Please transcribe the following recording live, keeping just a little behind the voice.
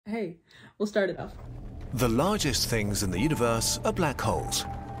Hey, we'll start it off. The largest things in the universe are black holes.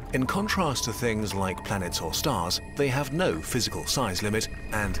 In contrast to things like planets or stars, they have no physical size limit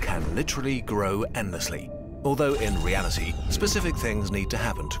and can literally grow endlessly. Although in reality, specific things need to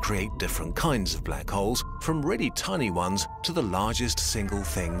happen to create different kinds of black holes, from really tiny ones to the largest single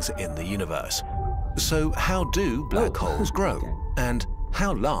things in the universe. So how do black holes grow? Okay. And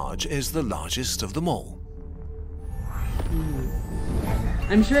how large is the largest of them all?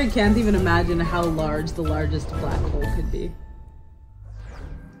 I'm sure I can't even imagine how large the largest black hole could be.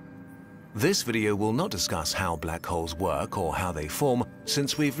 This video will not discuss how black holes work or how they form,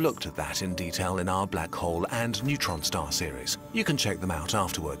 since we've looked at that in detail in our black hole and neutron star series. You can check them out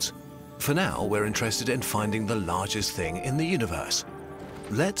afterwards. For now, we're interested in finding the largest thing in the universe.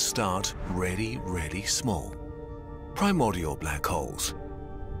 Let's start really small. Primordial black holes.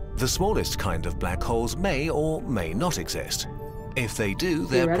 The smallest kind of black holes may or may not exist. If they do,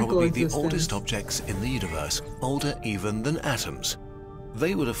 they're probably the oldest objects in the universe, older even than atoms.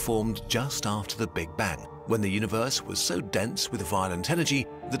 They would have formed just after the Big Bang, when the universe was so dense with violent energy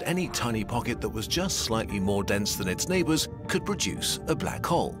that any tiny pocket that was just slightly more dense than its neighbors could produce a black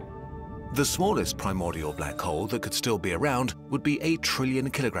hole. The smallest primordial black hole that could still be around would be 8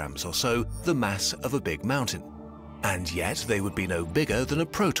 trillion kilograms or so, the mass of a big mountain. And yet they would be no bigger than a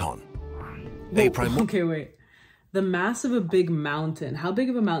proton. Okay, wait. The mass of a big mountain. How big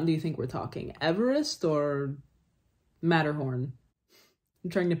of a mountain do you think we're talking? Everest or Matterhorn? I'm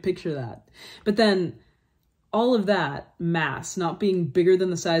trying to picture that. But then all of that mass not being bigger than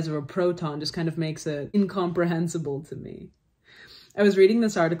the size of a proton just kind of makes it incomprehensible to me. I was reading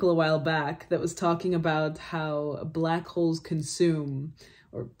this article a while back that was talking about how black holes consume,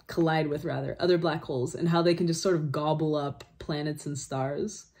 or collide with rather, other black holes, and how they can just sort of gobble up planets and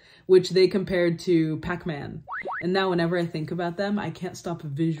stars, which they compared to Pac-Man. And now whenever I think about them, I can't stop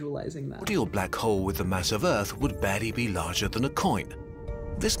visualizing that. A primordial black hole with the mass of Earth would barely be larger than a coin.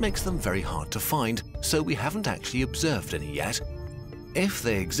 This makes them very hard to find, so we haven't actually observed any yet. If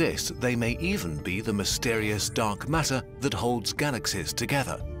they exist, they may even be the mysterious dark matter that holds galaxies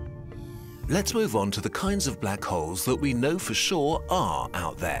together. Let's move on to the kinds of black holes that we know for sure are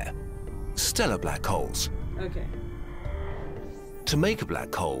out there. Stellar black holes. Okay. To make a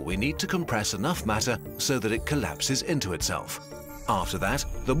black hole, we need to compress enough matter so that it collapses into itself. After that,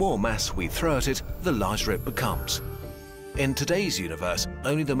 the more mass we throw at it, the larger it becomes. In today's universe,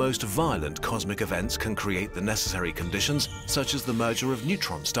 only the most violent cosmic events can create the necessary conditions, such as the merger of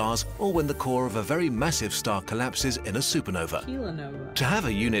neutron stars or when the core of a very massive star collapses in a supernova. Kilonova. To have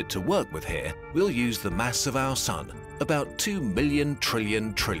a unit to work with here, we'll use the mass of our Sun, about 2 million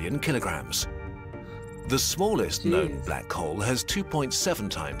trillion kilograms. The smallest known black hole has 2.7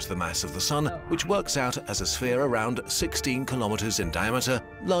 times the mass of the Sun, which works out as a sphere around 16 kilometers in diameter,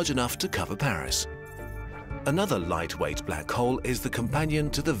 large enough to cover Paris. Another lightweight black hole is the companion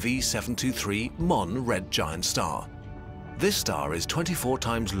to the V723 Mon red giant star. This star is 24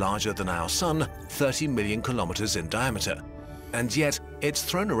 times larger than our Sun, 30 million kilometers in diameter. And yet, it's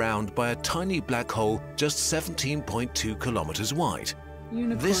thrown around by a tiny black hole just 17.2 kilometers wide.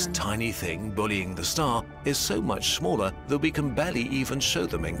 Unicorn. This tiny thing bullying the star is so much smaller that we can barely even show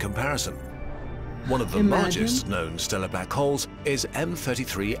them in comparison. One of the largest known stellar black holes is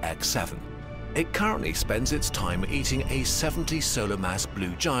M33X7. It currently spends its time eating a 70 solar mass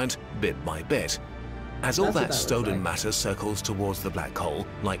blue giant bit by bit. As all that stolen matter circles towards the black hole,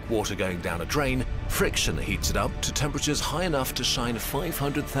 like water going down a drain, friction heats it up to temperatures high enough to shine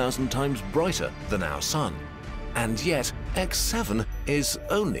 500,000 times brighter than our Sun. And yet, X7 is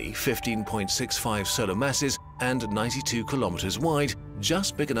only 15.65 solar masses and 92 kilometers wide,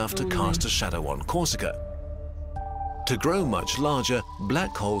 just big enough to cast a shadow on Corsica. To grow much larger,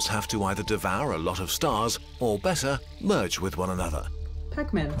 black holes have to either devour a lot of stars, or better, merge with one another.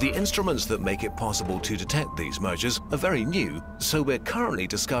 Pac-Man. The instruments that make it possible to detect these mergers are very new, so we're currently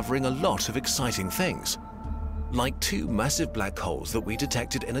discovering a lot of exciting things. Like 2 massive black holes that we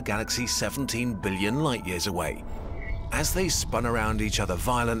detected in a galaxy 17 billion light-years away. As they spun around each other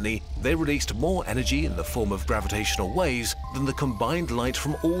violently, they released more energy in the form of gravitational waves than the combined light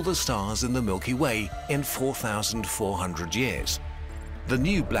from all the stars in the Milky Way in 4,400 years. The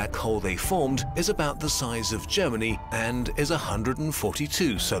new black hole they formed is about the size of Germany and is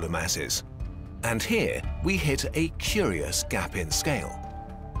 142 solar masses. And here we hit a curious gap in scale.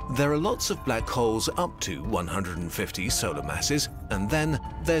 There are lots of black holes up to 150 solar masses, and then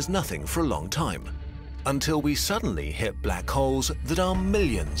there's nothing for a long time. Until we suddenly hit black holes that are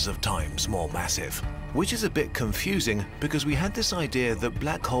millions of times more massive. Which is a bit confusing because we had this idea that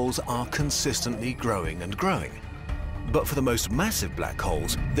black holes are consistently growing and growing. But for the most massive black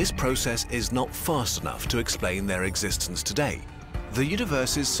holes, this process is not fast enough to explain their existence today. The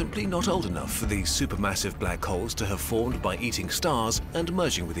universe is simply not old enough for these supermassive black holes to have formed by eating stars and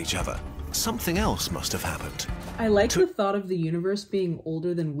merging with each other. Something else must have happened. I like the thought of the universe being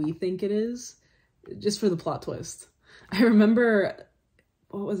older than we think it is, just for the plot twist. I remember,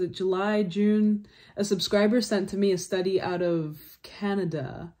 what was it, July, June? A subscriber sent to me a study out of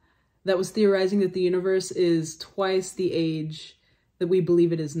Canada that was theorizing that the universe is twice the age that we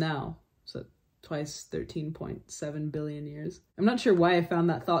believe it is now. So twice 13.7 billion years. I'm not sure why I found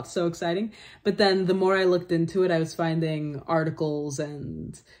that thought so exciting, but then the more I looked into it, I was finding articles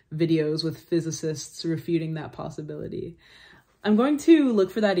and videos with physicists refuting that possibility. I'm going to look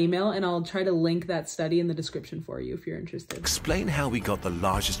for that email and I'll try to link that study in the description for you if you're interested. Explain how we got the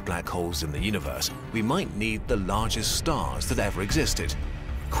largest black holes in the universe. We might need the largest stars that ever existed.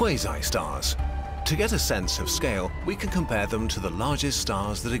 Quasi-stars. To get a sense of scale, we can compare them to the largest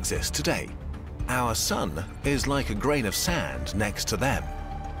stars that exist today. Our sun is like a grain of sand next to them.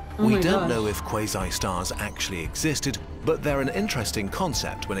 We don't know if quasi-stars actually existed, but they're an interesting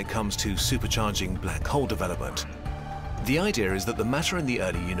concept when it comes to supercharging black hole development. The idea is that the matter in the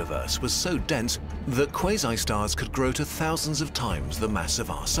early universe was so dense that quasi-stars could grow to thousands of times the mass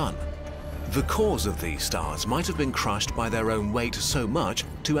of our sun. The cores of these stars might have been crushed by their own weight so much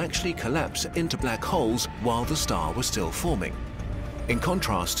to actually collapse into black holes while the star was still forming. In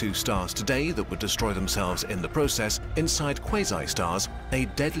contrast to stars today that would destroy themselves in the process, inside quasi-stars, a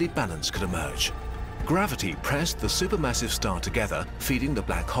deadly balance could emerge. Gravity pressed the supermassive star together, feeding the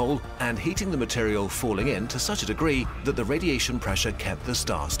black hole and heating the material falling in to such a degree that the radiation pressure kept the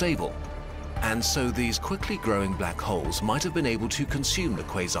star stable. And so these quickly growing black holes might have been able to consume the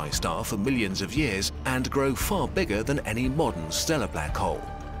quasi-star for millions of years and grow far bigger than any modern stellar black hole.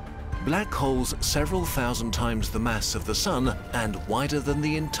 Black holes several thousand times the mass of the Sun and wider than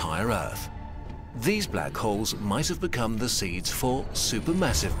the entire Earth. These black holes might have become the seeds for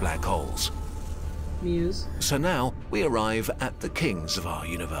supermassive black holes. Muse. So now we arrive at the kings of our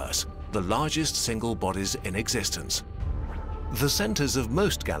universe, the largest single bodies in existence. The centers of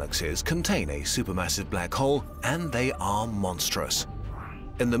most galaxies contain a supermassive black hole, and they are monstrous.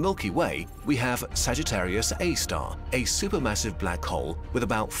 In the Milky Way, we have Sagittarius A star, a supermassive black hole with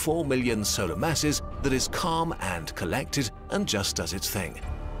about 4 million solar masses that is calm and collected and just does its thing.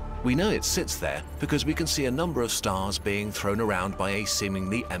 We know it sits there because we can see a number of stars being thrown around by a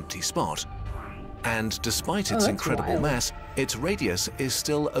seemingly empty spot. And despite its incredible mass, its radius is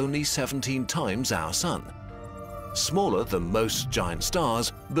still only 17 times our Sun. Smaller than most giant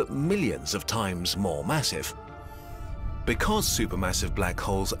stars, but millions of times more massive. Because supermassive black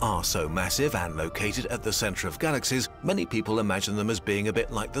holes are so massive and located at the center of galaxies, many people imagine them as being a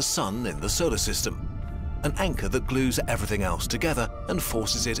bit like the Sun in the solar system. An anchor that glues everything else together and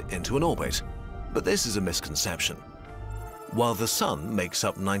forces it into an orbit. But this is a misconception. While the Sun makes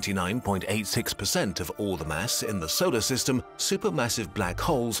up 99.86% of all the mass in the solar system, supermassive black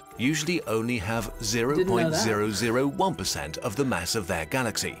holes usually only have 0.001% of the mass of their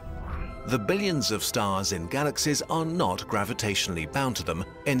galaxy. The billions of stars in galaxies are not gravitationally bound to them.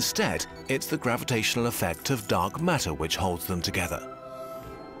 Instead, it's the gravitational effect of dark matter which holds them together.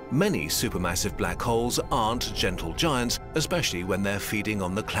 Many supermassive black holes aren't gentle giants, especially when they're feeding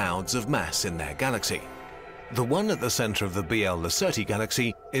on the clouds of mass in their galaxy. The one at the center of the BL Lacerti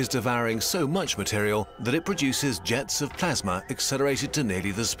galaxy is devouring so much material that it produces jets of plasma accelerated to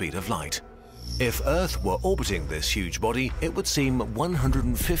nearly the speed of light. If Earth were orbiting this huge body, it would seem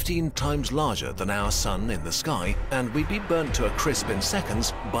 115 times larger than our Sun in the sky, and we'd be burnt to a crisp in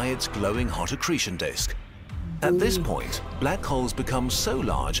seconds by its glowing hot accretion disk. At this point, black holes become so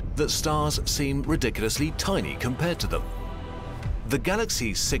large that stars seem ridiculously tiny compared to them. The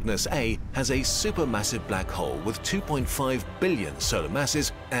galaxy Cygnus A has a supermassive black hole with 2.5 billion solar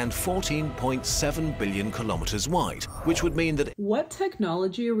masses and 14.7 billion kilometers wide, which would mean that... What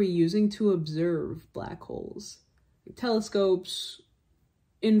technology are we using to observe black holes? Telescopes,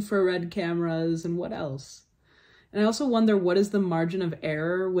 infrared cameras, and what else? And I also wonder, what is the margin of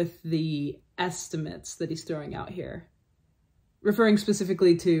error with the estimates that he's throwing out here? Referring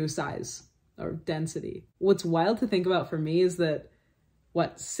specifically to size or density. What's wild to think about for me is that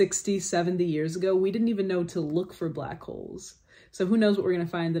 60, 70 years ago, we didn't even know to look for black holes. So who knows what we're going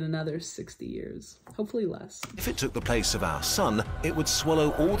to find in another 60 years. Hopefully less. If it took the place of our Sun, it would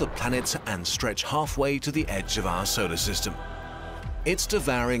swallow all the planets and stretch halfway to the edge of our solar system. It's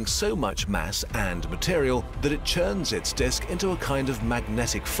devouring so much mass and material that it churns its disk into a kind of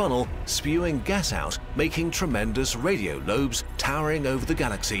magnetic funnel, spewing gas out, making tremendous radio lobes towering over the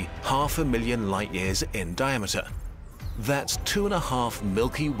galaxy 500,000 light-years in diameter. That's 2.5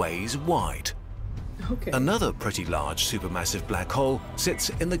 Milky Ways wide. Okay. Another pretty large supermassive black hole sits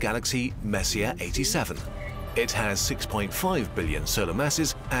in the galaxy Messier 87. It has 6.5 billion solar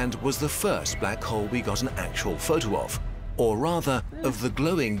masses and was the first black hole we got an actual photo of, or rather of the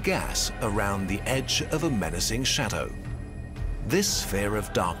glowing gas around the edge of a menacing shadow. This sphere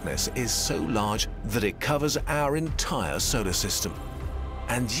of darkness is so large that it covers our entire solar system.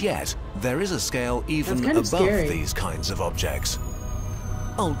 And yet, there is a scale even above these kinds of objects.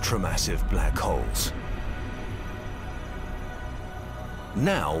 Ultramassive black holes.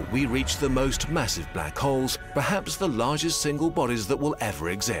 Now we reach the most massive black holes, perhaps the largest single bodies that will ever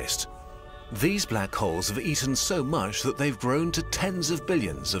exist. These black holes have eaten so much that they've grown to tens of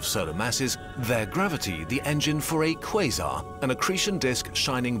billions of solar masses, their gravity the engine for a quasar, an accretion disk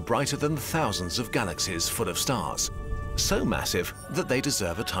shining brighter than thousands of galaxies full of stars. So massive that they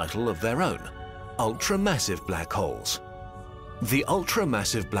deserve a title of their own: ultramassive black holes. The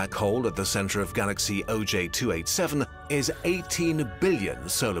ultramassive black hole at the center of galaxy OJ287 is 18 billion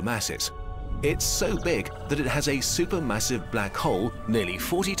solar masses. It's so big that it has a supermassive black hole nearly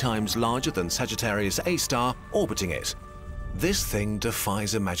 40 times larger than Sagittarius A star orbiting it. This thing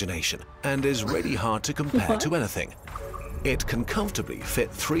defies imagination and is really hard to compare to anything. It can comfortably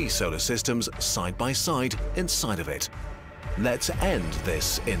fit 3 solar systems side by side inside of it. Let's end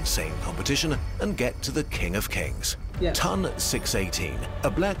this insane competition and get to the King of Kings. Yes. Ton 618, a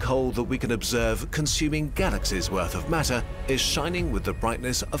black hole that we can observe consuming galaxies worth of matter, is shining with the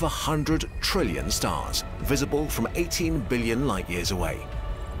brightness of 100 trillion stars, visible from 18 billion light years away.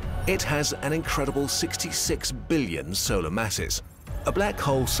 It has an incredible 66 billion solar masses, a black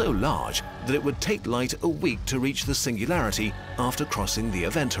hole so large that it would take light a week to reach the singularity after crossing the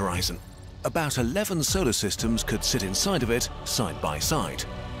event horizon. About 11 solar systems could sit inside of it, side by side.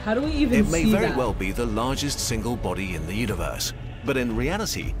 How do we even see that? It may very well be the largest single body in the universe, but in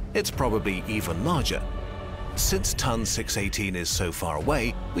reality, it's probably even larger. Since Ton 618 is so far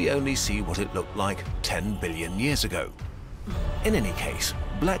away, we only see what it looked like 10 billion years ago. In any case,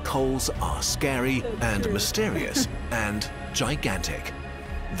 black holes are scary and mysterious and gigantic.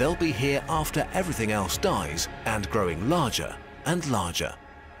 They'll be here after everything else dies and growing larger and larger.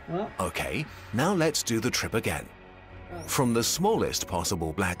 Okay, now let's do the trip again. From the smallest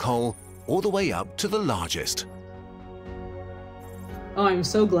possible black hole all the way up to the largest. Oh, I'm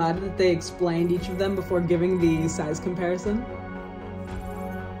so glad that they explained each of them before giving the size comparison.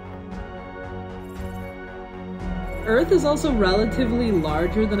 Earth is also relatively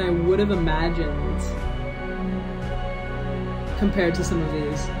larger than I would have imagined compared to some of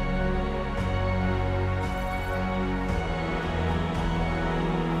these.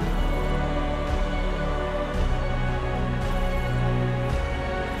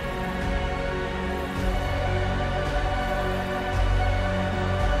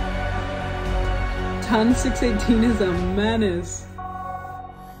 Ton 618 is a menace.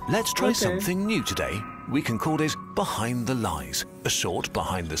 Let's try something new today. We can call it Behind the Lies, a short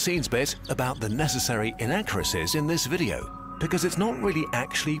behind-the-scenes bit about the necessary inaccuracies in this video, because it's not really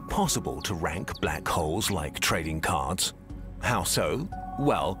actually possible to rank black holes like trading cards. How so?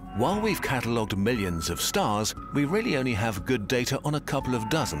 Well, while we've catalogued millions of stars, we really only have good data on a couple of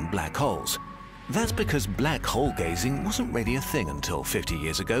dozen black holes. That's because black hole gazing wasn't really a thing until 50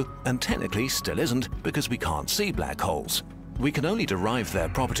 years ago, and technically still isn't because we can't see black holes. We can only derive their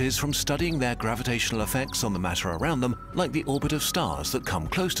properties from studying their gravitational effects on the matter around them, like the orbit of stars that come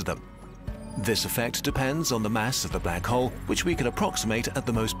close to them. This effect depends on the mass of the black hole, which we can approximate at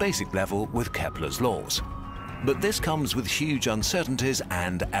the most basic level with Kepler's laws. But this comes with huge uncertainties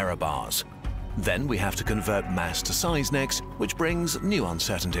and error bars. Then we have to convert mass to size next, which brings new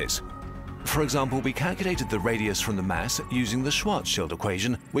uncertainties. For example, we calculated the radius from the mass using the Schwarzschild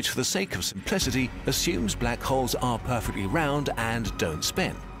equation, which for the sake of simplicity assumes black holes are perfectly round and don't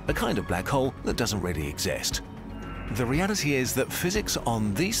spin, a kind of black hole that doesn't really exist. The reality is that physics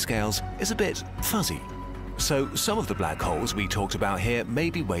on these scales is a bit fuzzy. So some of the black holes we talked about here may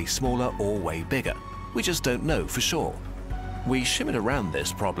be way smaller or way bigger. We just don't know for sure. We shimmied around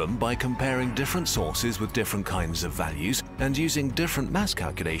this problem by comparing different sources with different kinds of values and using different mass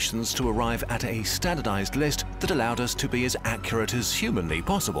calculations to arrive at a standardized list that allowed us to be as accurate as humanly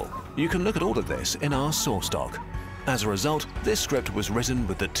possible. You can look at all of this in our source doc. As a result, this script was written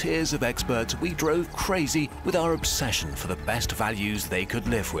with the tears of experts we drove crazy with our obsession for the best values they could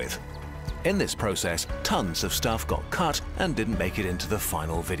live with. In this process, tons of stuff got cut and didn't make it into the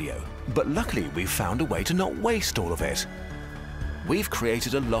final video. But luckily, we found a way to not waste all of it. We've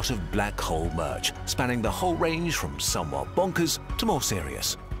created a lot of black hole merch, spanning the whole range from somewhat bonkers to more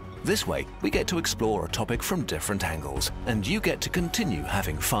serious. This way, we get to explore a topic from different angles, and you get to continue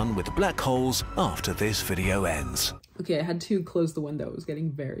having fun with black holes after this video ends. Okay, I had to close the window. It was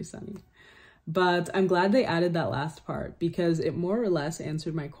getting very sunny. But I'm glad they added that last part because it more or less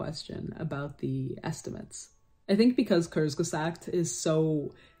answered my question about the estimates. I think because Kurzgesagt is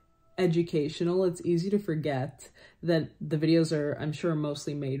so educational, it's easy to forget that the videos are, I'm sure,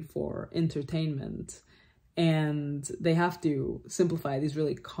 mostly made for entertainment, and they have to simplify these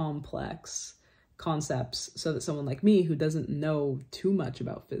really complex concepts so that someone like me who doesn't know too much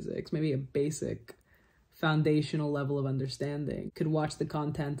about physics, maybe a basic foundational level of understanding, could watch the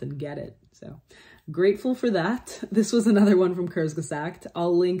content and get it. So grateful for that. This was another one from Kurzgesagt.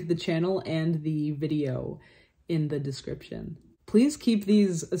 I'll link the channel and the video in the description. Please keep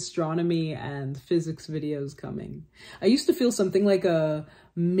these astronomy and physics videos coming. I used to feel something like a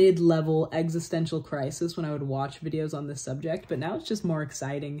mid-level existential crisis when I would watch videos on this subject, but now it's just more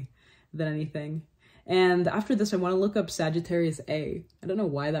exciting than anything. And after this, I want to look up Sagittarius A. I don't know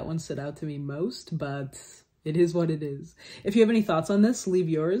why that one stood out to me most, but it is what it is. If you have any thoughts on this, leave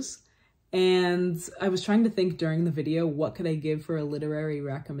yours. And I was trying to think during the video, what could I give for a literary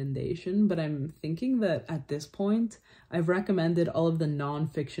recommendation? But I'm thinking that at this point, I've recommended all of the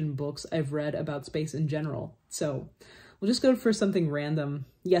non-fiction books I've read about space in general. So we'll just go for something random.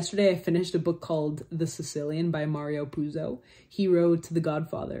 Yesterday, I finished a book called The Sicilian by Mario Puzo. He wrote The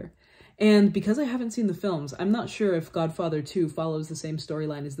Godfather. And because I haven't seen the films, I'm not sure if Godfather 2 follows the same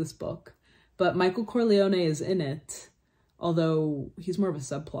storyline as this book. But Michael Corleone is in it, although he's more of a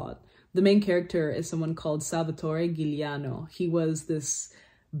subplot. The main character is someone called Salvatore Giuliano. He was this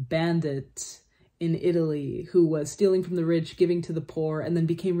bandit in Italy who was stealing from the rich, giving to the poor, and then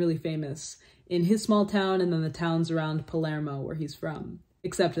became really famous in his small town and then the towns around Palermo where he's from.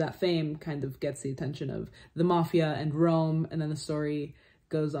 Except that fame kind of gets the attention of the mafia and Rome, and then the story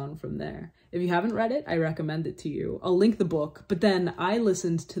goes on from there. If you haven't read it, I recommend it to you. I'll link the book, but then I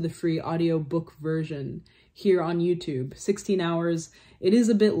listened to the free audiobook version here on YouTube, 16 hours. It is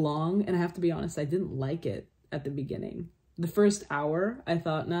a bit long, and I have to be honest, I didn't like it at the beginning. The first hour, I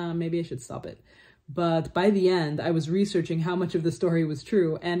thought, nah, maybe I should stop it. But by the end, I was researching how much of the story was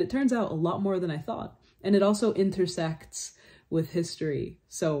true, and it turns out a lot more than I thought. And it also intersects with history.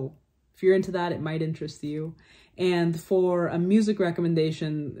 So if you're into that, it might interest you. And for a music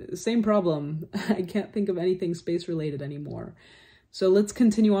recommendation, same problem. I can't think of anything space-related anymore. So let's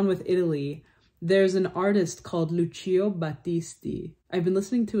continue on with Italy. There's an artist called Lucio Battisti. I've been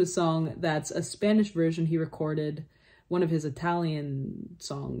listening to a song that's a Spanish version he recorded, one of his Italian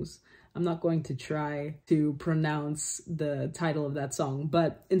songs. I'm not going to try to pronounce the title of that song,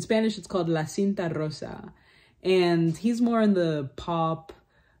 but in Spanish it's called La Cinta Rosa. And he's more in the pop,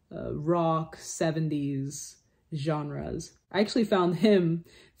 rock, 70s genres. I actually found him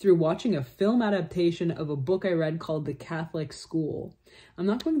through watching a film adaptation of a book I read called The Catholic School. I'm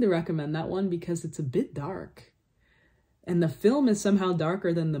not going to recommend that one because it's a bit dark. And the film is somehow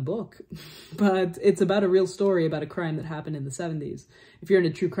darker than the book. But it's about a real story about a crime that happened in the 70s. If you're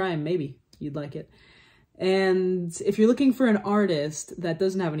into true crime, maybe you'd like it. And if you're looking for an artist that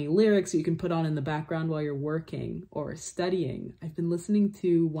doesn't have any lyrics that you can put on in the background while you're working or studying, I've been listening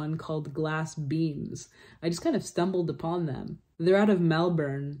to one called Glass Beams. I just kind of stumbled upon them. They're out of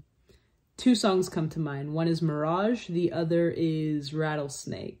Melbourne. Two songs come to mind. One is Mirage, the other is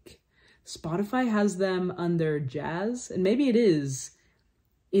Rattlesnake. Spotify has them under jazz, and maybe it is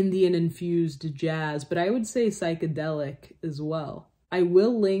Indian-infused jazz, but I would say psychedelic as well. I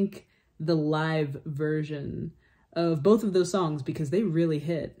will link the live version of both of those songs because they really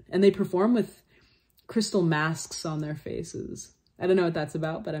hit, and they perform with crystal masks on their faces. I don't know what that's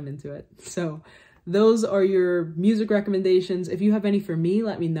about, but I'm into it. So those are your music recommendations. If you have any for me,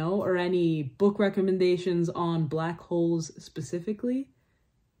 let me know, or any book recommendations on black holes specifically,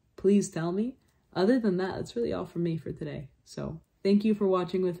 please tell me. Other than that, that's really all from me for today. So thank you for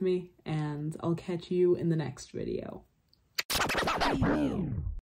watching with me, and I'll catch you in the next video.